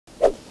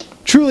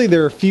Truly,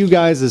 there are few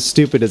guys as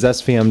stupid as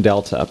SVM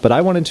Delta, but I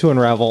wanted to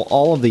unravel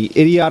all of the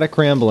idiotic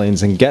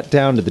ramblings and get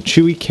down to the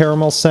chewy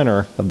caramel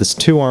center of this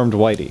two-armed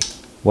whitey.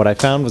 What I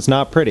found was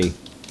not pretty.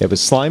 It was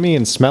slimy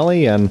and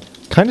smelly and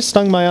kind of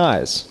stung my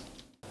eyes.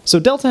 So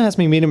Delta has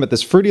me meet him at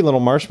this fruity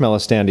little marshmallow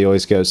stand he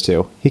always goes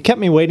to. He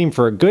kept me waiting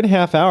for a good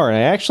half hour, and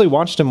I actually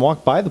watched him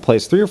walk by the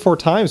place 3 or 4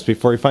 times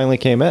before he finally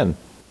came in.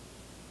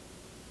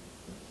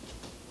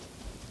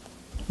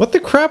 What the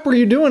crap were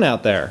you doing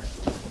out there?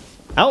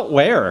 Out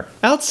where?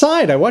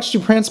 Outside! I watched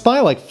you prance by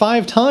like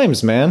 5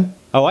 times, man.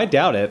 Oh, I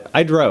doubt it.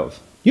 I drove.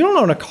 You don't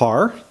own a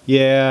car?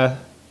 Yeah,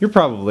 you're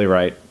probably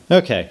right.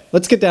 Okay,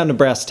 let's get down to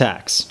brass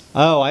tacks.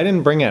 Oh, I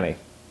didn't bring any.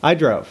 I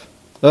drove.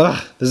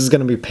 Ugh, this is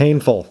gonna be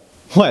painful.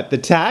 What, the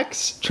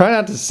tacks? Try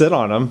not to sit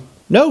on them.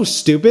 No,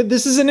 stupid,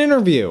 this is an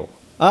interview.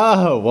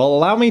 Oh, well,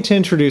 allow me to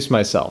introduce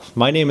myself.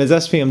 My name is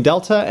SVM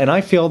Delta, and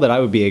I feel that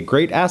I would be a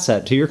great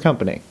asset to your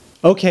company.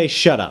 Okay,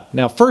 shut up.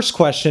 Now, first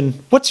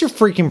question, what's your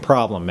freaking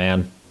problem,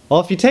 man? Well,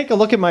 if you take a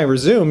look at my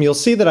resume, you'll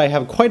see that I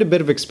have quite a bit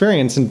of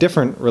experience in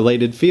different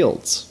related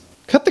fields.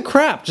 Cut the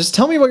crap, just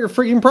tell me what your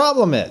freaking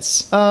problem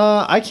is.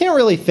 I can't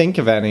really think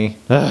of any.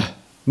 Ugh.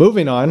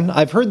 Moving on,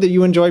 I've heard that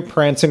you enjoy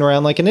prancing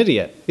around like an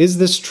idiot. Is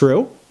this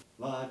true?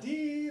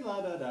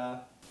 La-dee-la-da-da.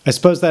 I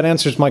suppose that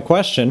answers my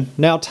question.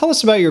 Now tell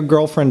us about your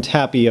girlfriend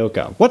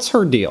Tapioca. What's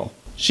her deal?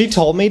 She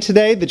told me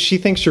today that she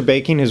thinks your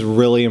baking has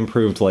really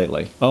improved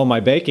lately. Oh, my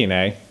baking,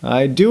 eh?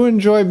 I do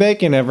enjoy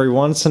baking every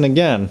once and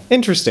again.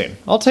 Interesting.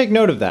 I'll take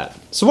note of that.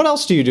 So what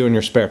else do you do in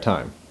your spare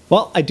time?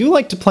 Well, I do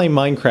like to play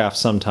Minecraft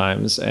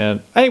sometimes,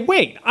 and... Hey,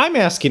 wait! I'm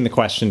asking the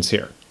questions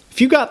here. If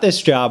you got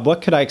this job,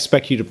 what could I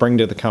expect you to bring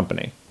to the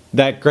company?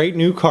 That great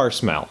new car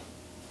smell.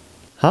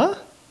 Huh?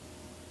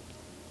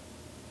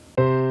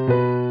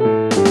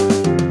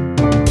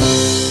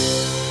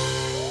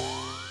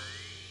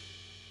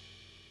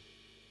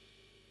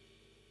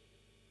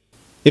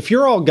 If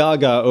you're all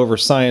gaga over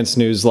science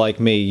news like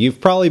me,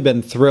 you've probably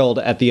been thrilled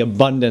at the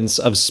abundance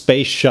of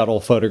space shuttle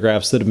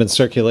photographs that have been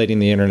circulating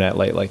the internet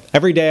lately.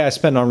 Every day I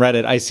spend on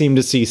Reddit, I seem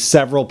to see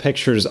several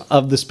pictures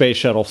of the space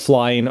shuttle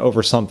flying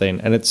over something,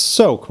 and it's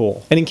so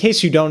cool. And in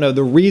case you don't know,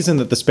 the reason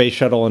that the Space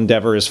Shuttle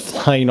Endeavour is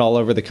flying all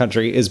over the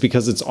country is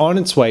because it's on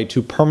its way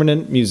to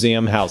permanent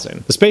museum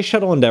housing. The Space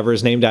Shuttle Endeavour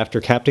is named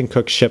after Captain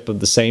Cook's ship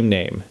of the same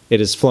name. It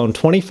has flown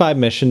 25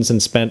 missions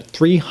and spent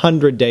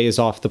 300 days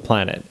off the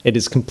planet. It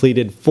has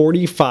completed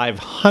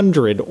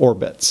 4,500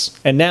 orbits.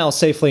 And now,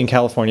 safely in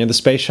California, the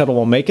Space Shuttle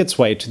will make its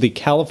way to the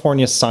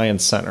California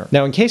Science Center.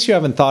 Now, in case you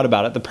haven't thought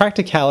about it, the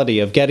practicality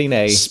of getting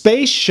a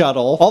space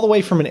shuttle all the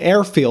way from an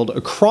airfield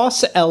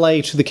across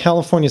LA to the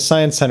California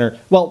Science Center,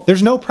 well,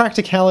 there's no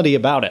practicality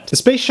about it. The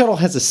Space Shuttle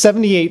has a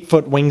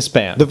 78-foot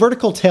wingspan. The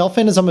vertical tail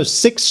fin is almost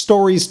 6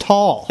 stories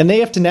tall, and they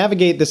have to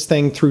navigate this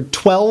thing through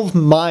 12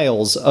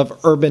 miles of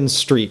urban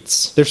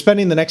streets. They're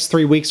spending the next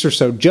 3 weeks or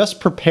so just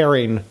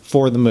preparing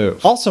for the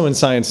move. Also in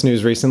science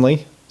news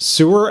recently,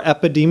 sewer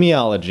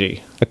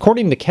epidemiology.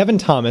 According to Kevin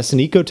Thomas, an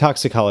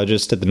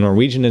ecotoxicologist at the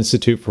Norwegian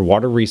Institute for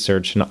Water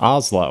Research in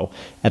Oslo,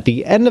 at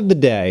the end of the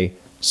day,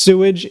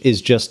 sewage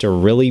is just a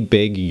really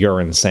big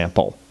urine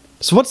sample.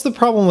 So what's the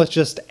problem with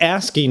just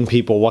asking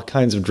people what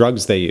kinds of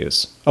drugs they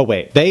use? Oh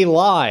wait, they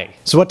lie!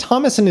 So what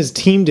Thomas and his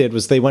team did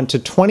was they went to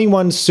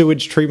 21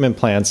 sewage treatment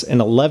plants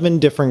in 11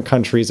 different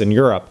countries in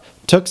Europe,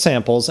 took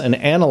samples, and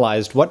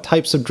analyzed what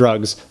types of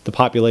drugs the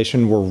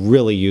population were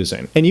really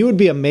using. And you would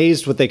be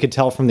amazed what they could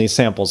tell from these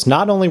samples.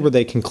 Not only were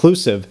they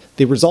conclusive,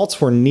 the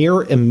results were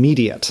near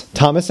immediate.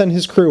 Thomas and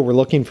his crew were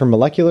looking for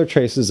molecular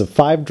traces of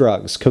 5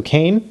 drugs: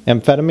 cocaine,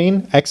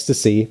 amphetamine,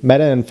 ecstasy,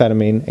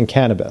 methamphetamine, and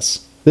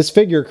cannabis. This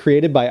figure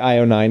created by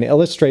IO9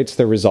 illustrates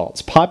their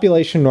results.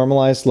 Population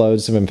normalized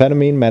loads of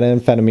amphetamine,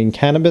 methamphetamine,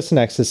 cannabis, and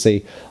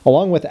ecstasy,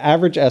 along with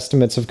average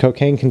estimates of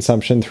cocaine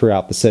consumption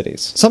throughout the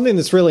cities. Something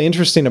that's really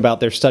interesting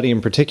about their study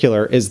in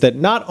particular is that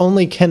not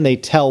only can they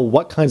tell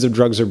what kinds of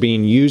drugs are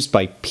being used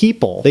by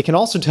people, they can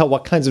also tell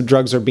what kinds of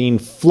drugs are being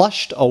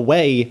flushed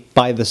away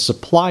by the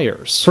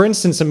suppliers. For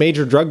instance, a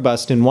major drug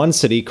bust in one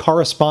city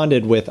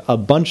corresponded with a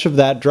bunch of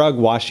that drug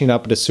washing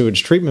up at a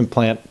sewage treatment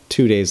plant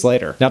 2 days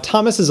later. Now,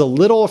 Thomas is a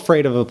little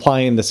afraid of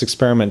applying this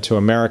experiment to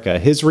America.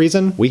 His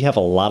reason? We have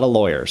a lot of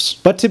lawyers.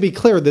 But to be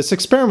clear, this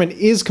experiment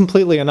is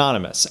completely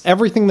anonymous.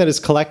 Everything that is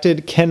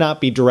collected cannot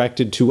be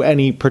directed to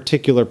any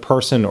particular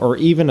person or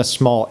even a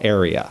small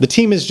area. The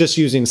team is just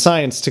using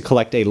science to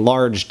collect a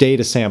large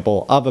data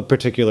sample of a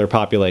particular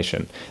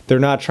population. They're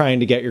not trying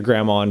to get your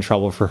grandma in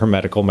trouble for her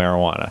medical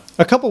marijuana.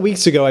 A couple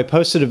weeks ago, I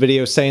posted a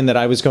video saying that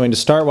I was going to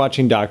start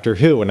watching Doctor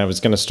Who and I was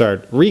going to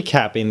start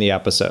recapping the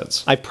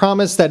episodes. I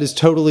promise that is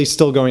totally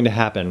still going to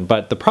happen,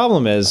 but the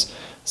problem is,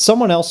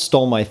 someone else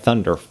stole my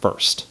thunder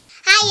first.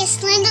 Hi,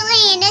 it's Linda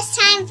Lee, and it's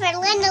time for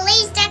Linda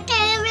Lee's Doctor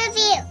Who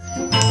review.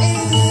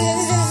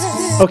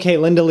 Okay,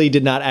 Linda Lee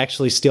did not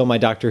actually steal my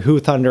Doctor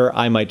Who thunder.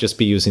 I might just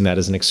be using that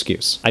as an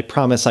excuse. I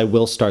promise I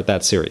will start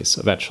that series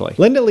eventually.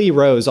 Linda Lee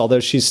Rose, although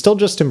she's still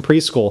just in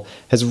preschool,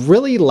 has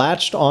really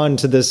latched on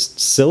to this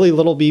silly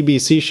little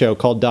BBC show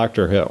called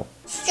Doctor Who.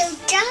 So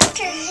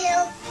Doctor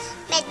Who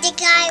met the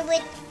guy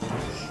with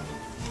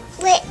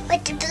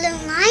the blue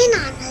line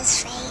on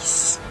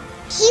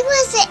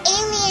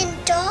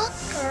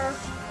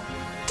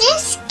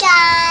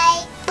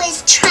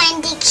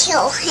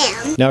kill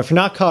him. Now, if you're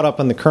not caught up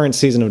on the current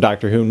season of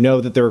Doctor Who,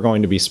 know that there are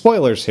going to be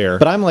spoilers here,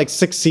 but I'm like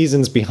 6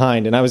 seasons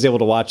behind and I was able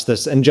to watch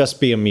this and just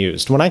be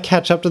amused. When I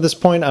catch up to this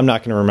point, I'm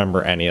not going to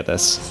remember any of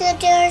this. So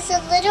there's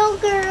a little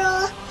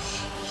girl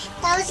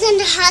that was in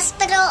the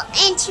hospital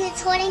and she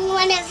was holding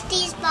one of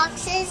these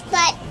boxes,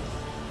 but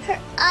her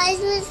eyes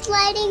was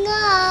lighting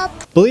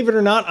up. Believe it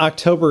or not,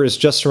 October is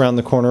just around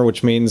the corner,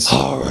 which means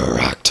Horror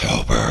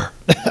October.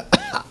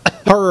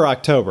 Horror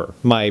October,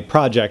 my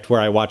project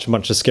where I watch a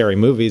bunch of scary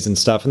movies and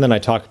stuff, and then I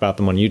talk about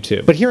them on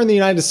YouTube. But here in the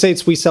United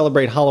States, we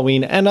celebrate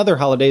Halloween and other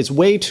holidays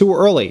way too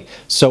early.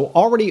 So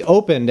already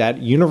opened at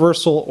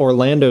Universal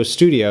Orlando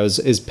Studios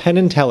is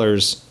Penn &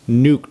 Teller's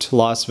Nuked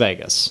Las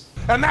Vegas.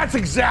 And that's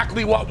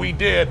exactly what we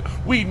did.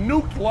 We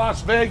nuked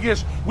Las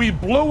Vegas, we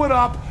blew it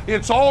up,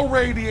 it's all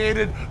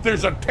radiated,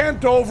 there's a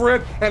tent over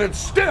it, and it's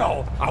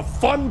still a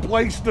fun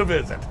place to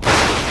visit.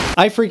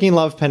 I freaking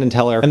love Penn &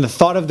 Teller, and the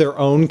thought of their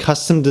own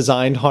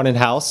custom-designed haunted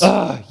house.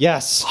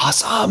 Yes.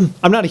 Awesome.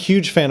 I'm not a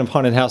huge fan of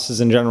haunted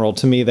houses in general.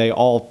 To me, they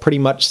all pretty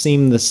much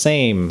seem the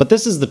same. But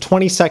this is the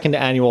 22nd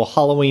annual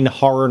Halloween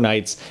Horror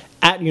Nights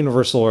at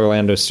Universal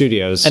Orlando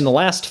Studios, and the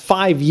last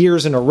 5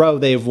 years in a row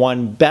they have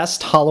won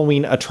Best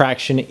Halloween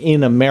Attraction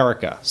in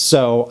America.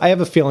 So I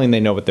have a feeling they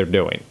know what they're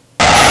doing.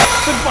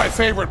 This is my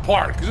favorite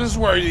part, because this is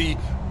where the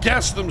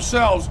guests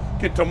themselves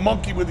get to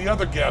monkey with the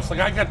other guests. Like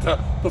I get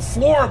the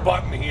floor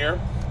button here.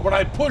 When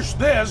I push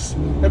this,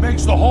 it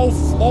makes the whole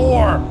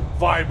floor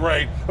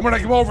vibrate. And when I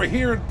come over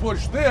here and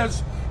push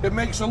this, it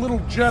makes a little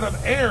jet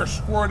of air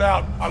squirt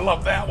out. I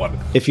love that one.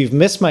 If you've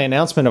missed my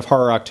announcement of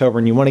Horror October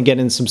and you want to get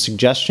in some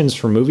suggestions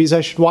for movies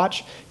I should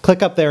watch,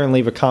 click up there and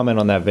leave a comment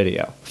on that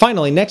video.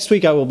 Finally, next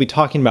week I will be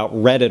talking about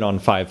Reddit on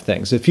 5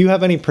 Things. If you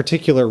have any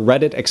particular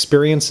Reddit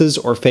experiences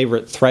or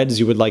favorite threads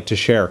you would like to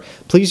share,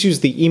 please use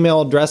the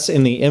email address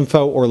in the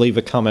info or leave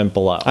a comment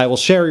below. I will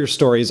share your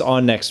stories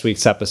on next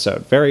week's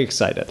episode. Very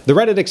excited. The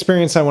Reddit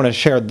experience I want to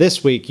share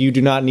this week, you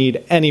do not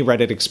need any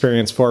Reddit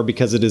experience for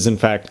because it is in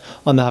fact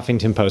on the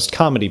Huffington Post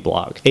comedy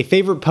blog. A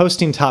favorite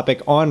posting topic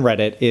on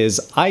Reddit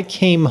is I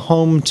came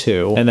home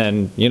to, and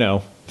then, you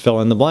know, fill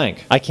in the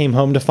blank. I came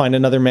home to find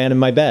another man in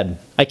my bed.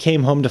 I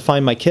came home to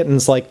find my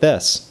kittens like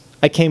this.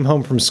 I came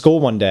home from school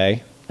one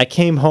day. I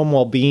came home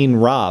while being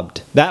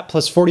robbed. That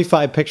plus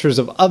 45 pictures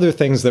of other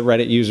things that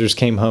Reddit users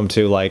came home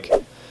to, like,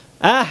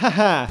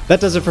 ah-ha-ha! That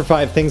does it for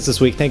 5 Things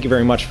this week. Thank you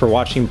very much for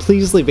watching.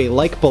 Please leave a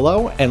like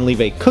below and leave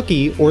a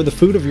cookie or the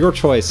food of your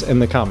choice in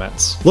the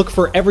comments. Look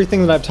for everything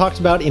that I've talked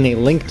about in a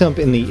link dump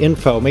in the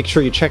info. Make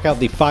sure you check out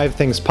the 5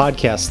 Things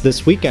podcast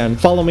this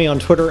weekend. Follow me on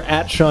Twitter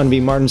at Sean B.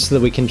 Martin so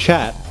that we can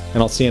chat,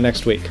 and I'll see you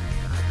next week.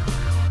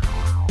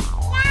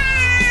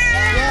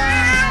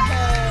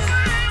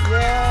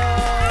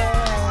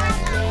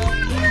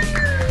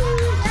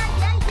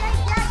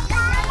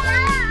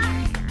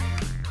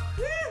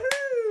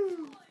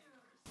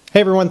 Hey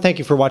everyone, thank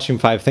you for watching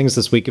 5 Things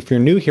this week. If you're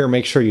new here,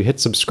 make sure you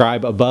hit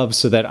subscribe above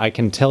so that I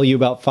can tell you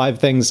about 5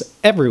 Things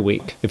every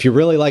week. If you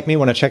really like me,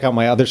 want to check out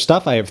my other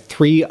stuff, I have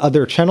 3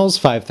 other channels.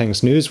 5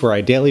 Things News, where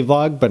I daily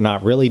vlog, but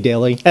not really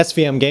daily.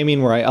 SVM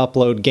Gaming, where I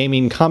upload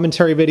gaming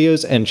commentary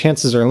videos, and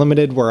Chances Are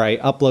Limited, where I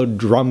upload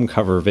drum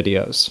cover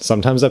videos.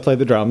 Sometimes I play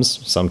the drums,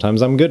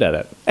 sometimes I'm good at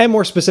it. And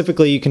more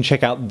specifically, you can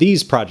check out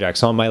these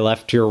projects on my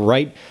left to your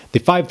right. The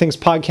 5 Things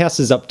podcast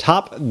is up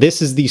top.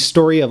 This is the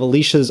story of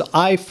Alicia's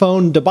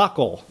iPhone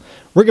debacle.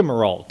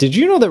 Rigmarole. Did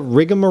you know that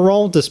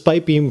rigmarole,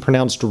 despite being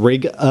pronounced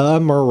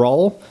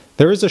rig-a-marole,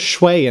 there is a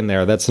schway in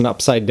there that's an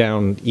upside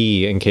down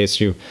E, in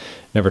case you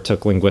never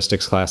took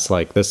linguistics class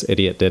like this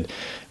idiot did.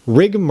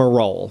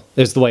 Rigmarole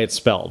is the way it's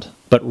spelled,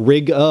 but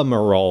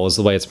rig-a-marole is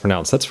the way it's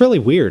pronounced. That's really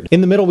weird.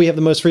 In the middle, we have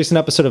the most recent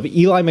episode of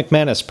Eli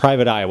McManus'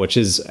 Private Eye, which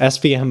is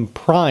SVM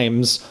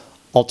Prime's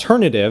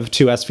alternative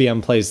to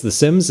SVM Plays The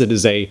Sims. It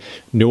is a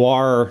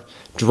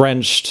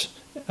noir-drenched,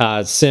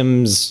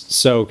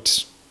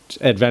 Sims-soaked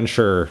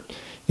adventure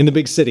in the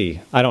big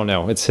city. I don't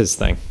know, it's his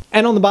thing.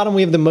 And on the bottom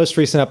we have the most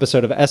recent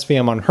episode of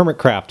SVM on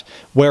Hermitcraft,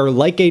 where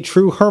like a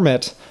true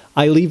hermit,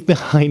 I leave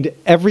behind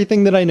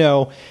everything that I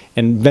know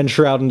and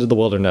venture out into the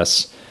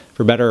wilderness,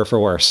 for better or for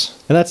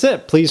worse. And that's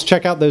it. Please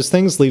check out those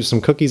things, leave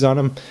some cookies on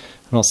them,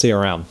 and I'll see you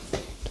around.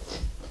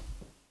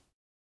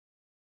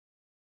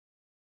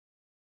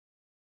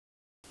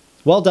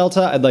 Well,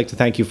 Delta, I'd like to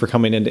thank you for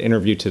coming in to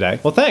interview today.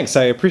 Well, thanks.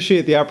 I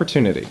appreciate the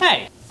opportunity.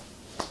 Hey!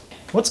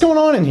 What's going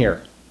on in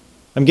here?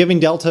 I'm giving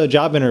Delta a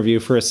job interview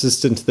for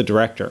assistant to the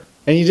director.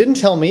 And you didn't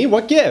tell me?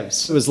 What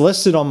gives? It was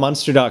listed on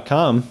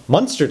Monster.com.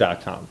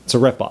 Monster.com. It's a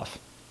ripoff.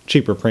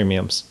 Cheaper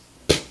premiums.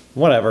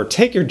 Whatever.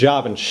 Take your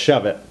job and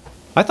shove it.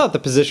 I thought the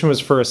position was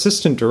for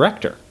assistant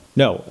director.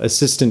 No,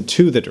 assistant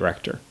to the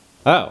director.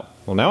 Oh,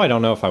 well now I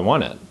don't know if I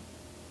want it.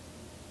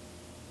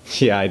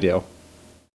 Yeah, I do.